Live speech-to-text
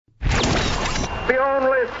The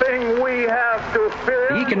only thing we have to fear.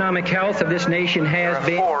 The economic health of this nation has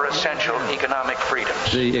been. Four essential economic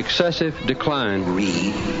freedoms. The excessive decline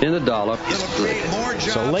in the dollar.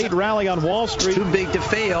 It's a late rally on Wall Street. Too big to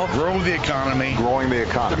fail. Grow the economy. Growing the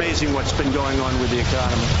economy. It's amazing what's been going on with the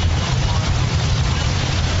economy.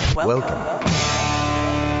 Welcome.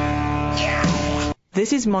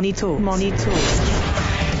 This is Money Talks. Money Talks.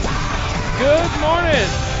 Good morning.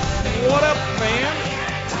 What up, fam?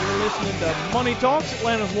 You're listening to Money Talks,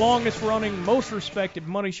 Atlanta's longest running, most respected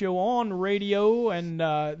money show on radio. And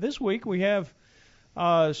this week we have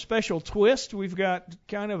a special twist. We've got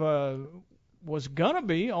kind of was going to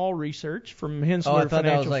be all research from Hensler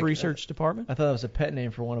Financial Research Department. I thought that was a pet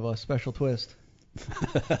name for one of us, Special Twist.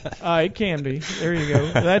 It can be. There you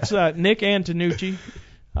go. That's Nick Antonucci,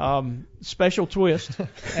 Special Twist,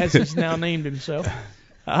 as he's now named himself,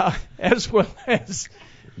 as well as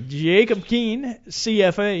Jacob Keene,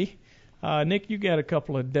 CFA. Nick, you got a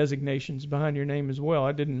couple of designations behind your name as well.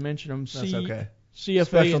 I didn't mention them. That's okay. CFA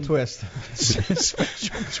Special Twist.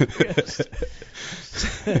 Special Twist.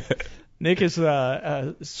 Nick is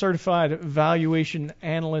a certified valuation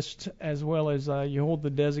analyst, as well as you hold the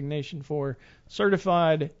designation for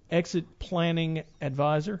certified exit planning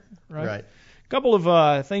advisor, right? Right. A couple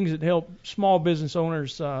of things that help small business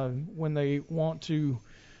owners when they want to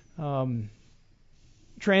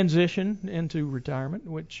transition into retirement,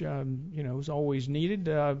 which is always needed.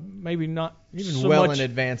 Maybe not even so well much in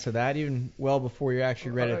advance of that, even well before you're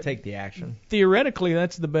actually ready to take the action. Theoretically,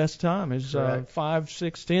 that's the best time, is 5,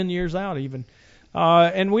 6, 10 years out even.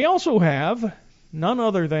 And we also have none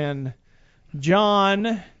other than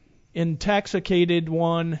John Intoxicated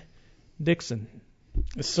One Dixon.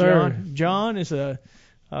 Yes, sir. John is a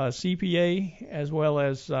CPA as well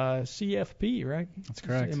as CFP, right? That's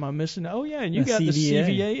correct. Am I missing? Oh, yeah, and you got the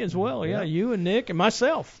CVA as well. Yeah, you and Nick and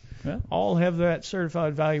myself all have that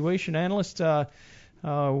certified valuation analyst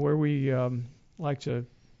where we like to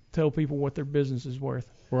tell people what their business is worth.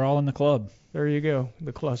 We're all in the club. There you go,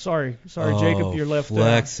 the club. Sorry, Jacob, you're left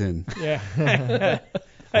flexing. Yeah.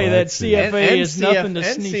 Hey, that CFA is nothing to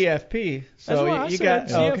sneeze. And CFP. So you got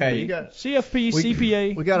CFP, you got CFP,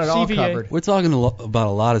 CPA. We got it all CVA. covered. We're talking about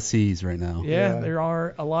a lot of C's right now. Yeah, there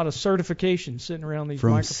are a lot of certifications sitting around these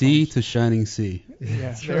From microphones. C to shining C.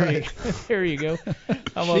 Yeah, there you go.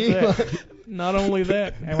 How about that? Not only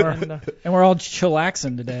that, and we're all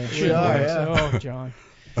chillaxing today. We are, Oh, John.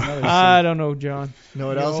 I don't know, John. Know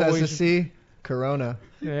what else has a C? Corona.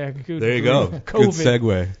 Yeah, good. There you go. COVID. Good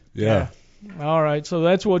segue. Yeah. All right, so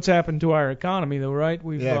that's what's happened to our economy, though, right?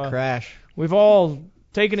 Crash. We've all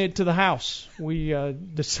taken it to the house. We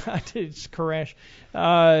decided to crash.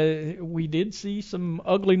 We did see some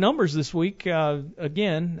ugly numbers this week,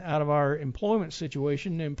 again, out of our employment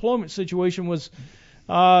situation. The employment situation was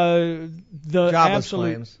the jobless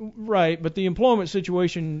claims. Right, but the employment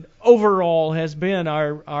situation overall has been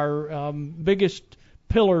our biggest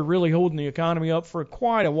pillar really holding the economy up for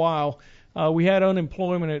quite a while. We had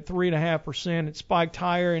unemployment at 3.5%. It spiked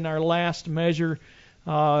higher in our last measure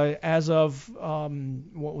as of,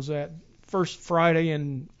 what was that, first Friday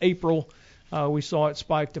in April. We saw it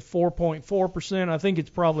spike to 4.4%. I think it's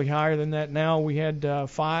probably higher than that now. We had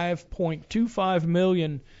 5.25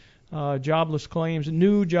 million jobless claims,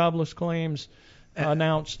 new jobless claims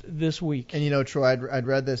announced this week. And Troy, I'd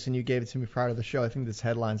read this and you gave it to me prior to the show. I think this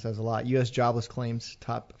headline says a lot. U.S. jobless claims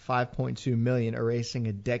top 5.2 million, erasing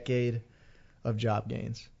a decade of job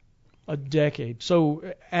gains. A decade.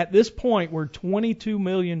 So at this point, we're 22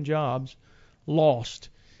 million jobs lost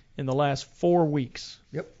in the last 4 weeks.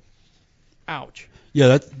 Yep. Ouch.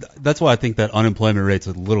 Yeah, that's why I think that unemployment rate's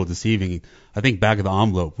a little deceiving. I think back of the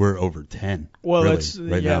envelope, we're over 10. Well,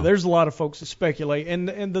 really, now. There's a lot of folks that speculate, and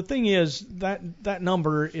the thing is that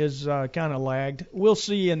number is kind of lagged. We'll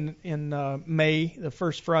see in May, the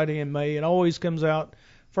first Friday in May. It always comes out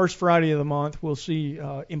first Friday of the month. We'll see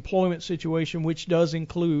employment situation, which does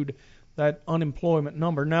include that unemployment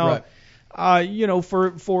number. Now,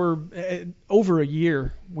 for over a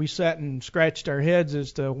year, we sat and scratched our heads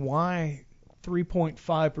as to why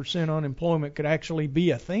 3.5% unemployment could actually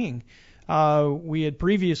be a thing. We had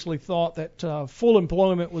previously thought that full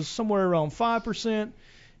employment was somewhere around 5%.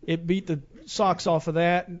 It beat the socks off of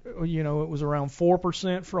that. It was around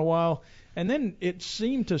 4% for a while. And then it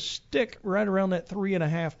seemed to stick right around that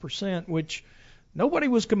 3.5%, which nobody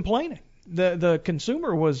was complaining. The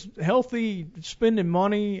consumer was healthy, spending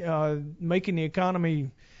money, making the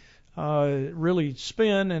economy really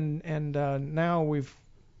spin, and now we've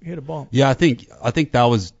hit a bump. Yeah, I think that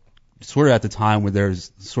was sort of at the time where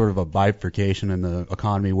there's sort of a bifurcation in the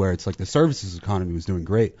economy where it's like the services economy was doing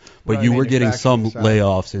great, but Right, you were getting some manufacturing side.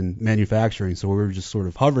 layoffs in manufacturing, so we were just sort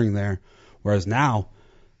of hovering there. Whereas now,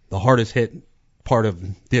 the hardest hit part of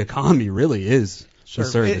the economy really is the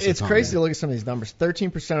service It's economy. crazy to look at some of these numbers.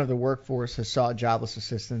 13% of the workforce has sought jobless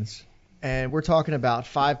assistance, and we're talking about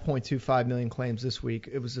 5.25 million claims this week.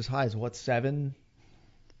 It was as high as what, 7?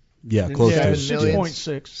 Yeah, close Yeah, to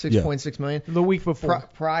 6.6. 6.6 million. The week before.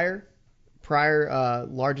 Prior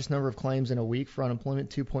largest number of claims in a week for unemployment,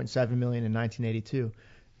 2.7 million in 1982.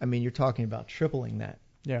 I mean, you're talking about tripling that.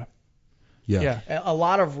 Yeah. Yeah. A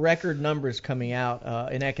lot of record numbers coming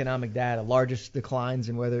out in economic data. Largest declines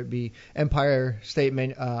in whether it be Empire State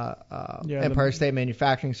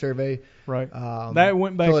Manufacturing Survey. Right. That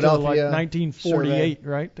went back to like Philadelphia 1948, survey.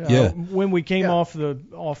 right? Yeah. When we came off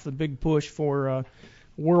the big push for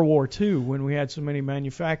World War II, when we had so many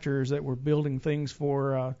manufacturers that were building things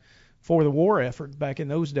for the war effort back in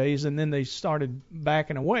those days, and then they started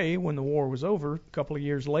backing away when the war was over. A couple of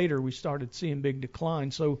years later, we started seeing big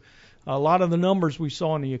declines. So a lot of the numbers we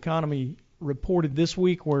saw in the economy reported this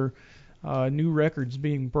week were new records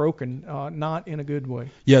being broken, not in a good way.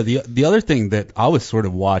 Yeah, the other thing that I was sort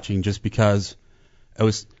of watching, just because it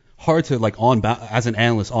was hard to, like, as an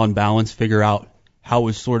analyst, on balance, figure out how it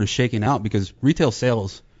was sort of shaking out, because retail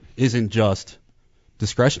sales isn't just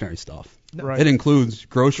discretionary stuff. Right. It includes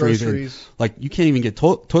groceries. Groceries. And, like, you can't even get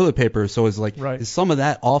toilet paper, so it's like, Right. is some of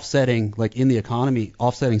that offsetting, like, in the economy,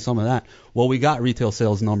 offsetting some of that? Well, we got retail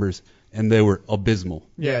sales numbers, and they were abysmal.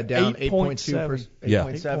 Yeah, down 8.7. 8.2%. Yeah.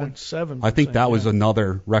 8.7%. I think that was yeah.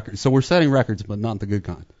 another record. So we're setting records, but not the good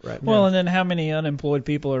kind. Right. Well, and then how many unemployed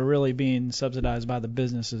people are really being subsidized by the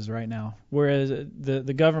businesses right now? Whereas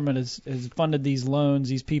the government has funded these loans,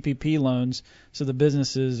 these PPP loans, so the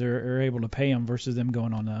businesses are able to pay them versus them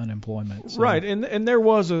going on to unemployment. So. Right, and there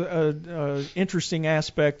was a interesting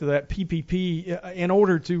aspect of that PPP. In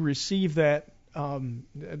order to receive that,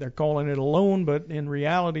 they're calling it a loan, but in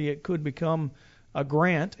reality it could become a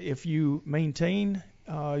grant if you maintain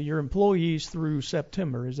your employees through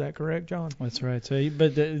September. Is that correct, John? That's right. So,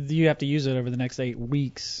 but you have to use it over the next 8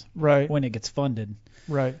 weeks Right. when it gets funded.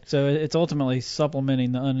 Right. So it's ultimately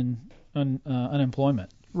supplementing the unemployment.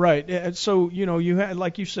 Right. So, you have,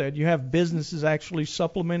 like you said, you have businesses actually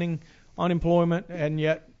supplementing unemployment, and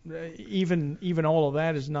yet even all of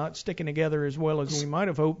that is not sticking together as well as we might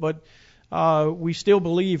have hoped. But we still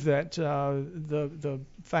believe that the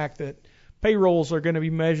fact that payrolls are going to be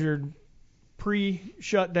measured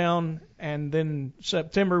pre-shutdown and then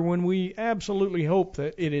September, when we absolutely hope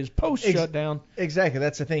that it is post-shutdown. Exactly.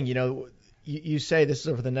 That's the thing. You say this is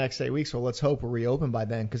over the next 8 weeks, well, let's hope we're reopened by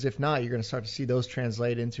then, because if not, you're going to start to see those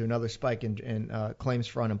translate into another spike in claims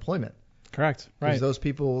for unemployment. Correct. Because Right. those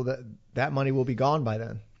people, that money will be gone by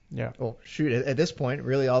then. Yeah. Well, shoot, at this point,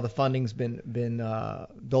 really all the funding's been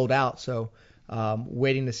doled out, so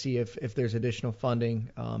waiting to see if there's additional funding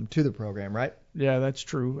to the program, right? Yeah, that's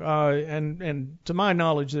true. And to my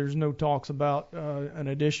knowledge, there's no talks about an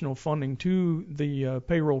additional funding to the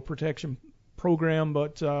payroll protection program.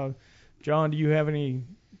 But John, do you have any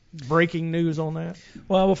breaking news on that?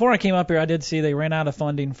 Well, before I came up here, I did see they ran out of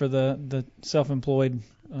funding for the self-employed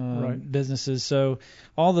businesses. So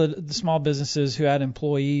all the small businesses who had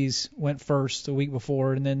employees went first the week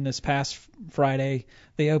before, and then this past Friday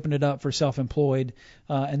they opened it up for self-employed,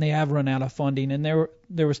 and they have run out of funding. And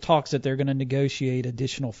there was talks that they're going to negotiate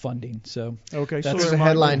additional funding. So Okay, so There's there a might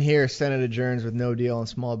headline be- here: Senate adjourns with no deal on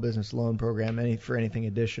small business loan program for anything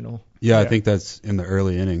additional. Yeah, I Yeah. think that's in the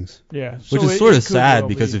early innings. Yeah, Which so is sort it of could sad well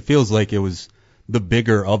because be. it feels like it was the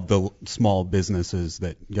bigger of the small businesses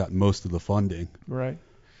that got most of the funding. Right.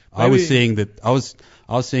 I was Maybe-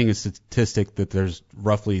 seeing a statistic that there's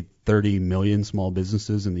roughly 30 million small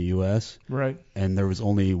businesses in the U.S. Right. and there was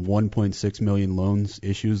only 1.6 million loans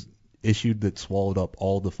issued that swallowed up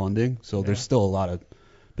all the funding. So there's still a lot of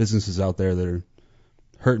businesses out there that are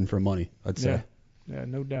hurting for money, I'd say. Yeah,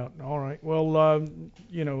 no doubt. All right. Well,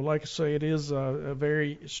 like I say, it is a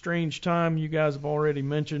very strange time. You guys have already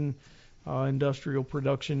mentioned industrial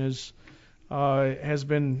production has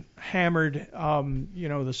been hammered.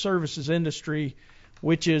 The services industry,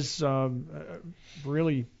 which is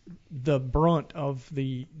really the brunt of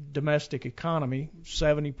the domestic economy,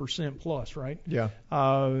 70% plus, right? Yeah.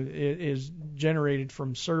 It is generated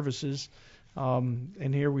from services.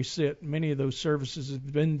 And here we sit. Many of those services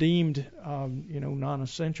have been deemed,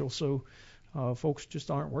 non-essential, so folks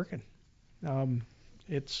just aren't working.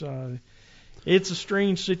 It's a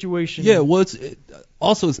strange situation. Yeah, well,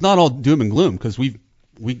 it's not all doom and gloom because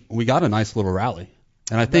we got a nice little rally.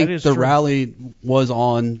 And I think the rally was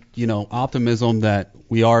on, optimism that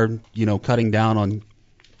we are, cutting down on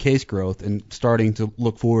case growth and starting to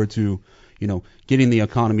look forward to, getting the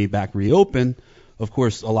economy back reopened. Of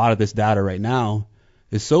course, a lot of this data right now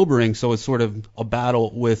is sobering, so it's sort of a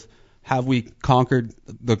battle with, have we conquered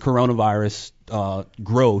the coronavirus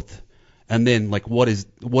growth, and then what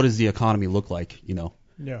does the economy look like, in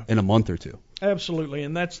a month or two? Absolutely,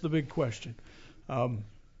 and that's the big question.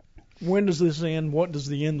 When does this end? What does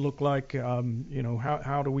the end look like?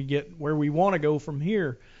 How do we get where we want to go from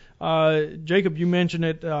here? Jacob, you mentioned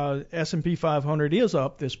it. S&P 500 is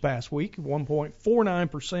up this past week,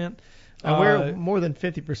 1.49%. And we're more than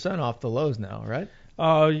 50% off the lows now, right?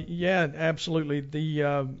 Yeah, absolutely.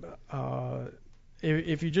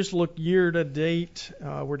 If you just look year to date,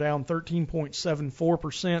 we're down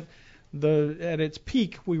 13.74%. At its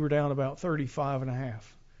peak, we were down about 35.5%.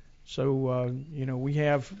 So we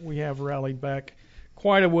have rallied back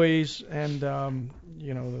quite a ways, and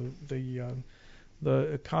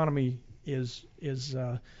the economy is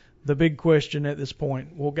the big question at this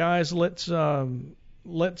point. Well, guys, let's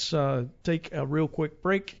take a real quick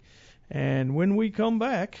break, and when we come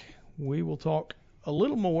back, we will talk a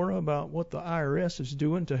little more about what the IRS is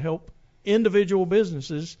doing to help individual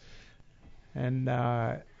businesses, and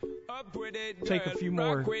take a few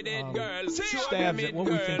more stabs at what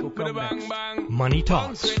we think will come next. Money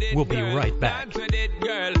Talks. We'll be right back.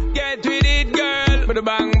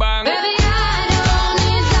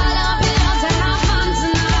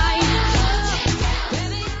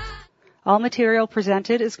 All material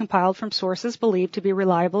presented is compiled from sources believed to be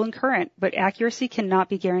reliable and current, but accuracy cannot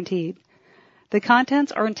be guaranteed. The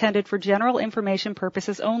contents are intended for general information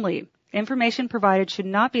purposes only. Information provided should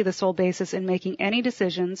not be the sole basis in making any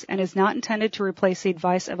decisions and is not intended to replace the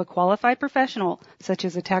advice of a qualified professional, such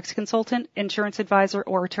as a tax consultant, insurance advisor,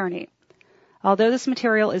 or attorney. Although this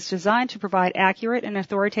material is designed to provide accurate and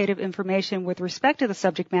authoritative information with respect to the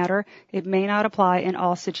subject matter, it may not apply in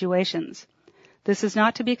all situations. This is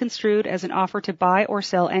not to be construed as an offer to buy or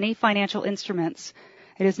sell any financial instruments.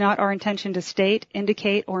 It is not our intention to state,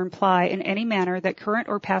 indicate, or imply in any manner that current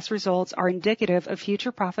or past results are indicative of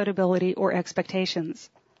future profitability or expectations.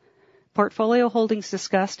 Portfolio holdings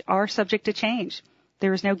discussed are subject to change.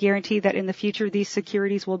 There is no guarantee that in the future these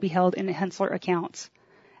securities will be held in Henssler accounts.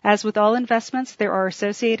 As with all investments, there are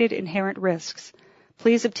associated inherent risks.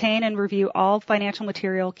 Please obtain and review all financial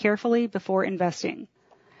material carefully before investing.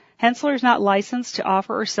 Henssler is not licensed to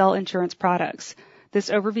offer or sell insurance products. This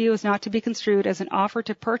overview is not to be construed as an offer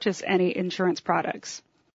to purchase any insurance products.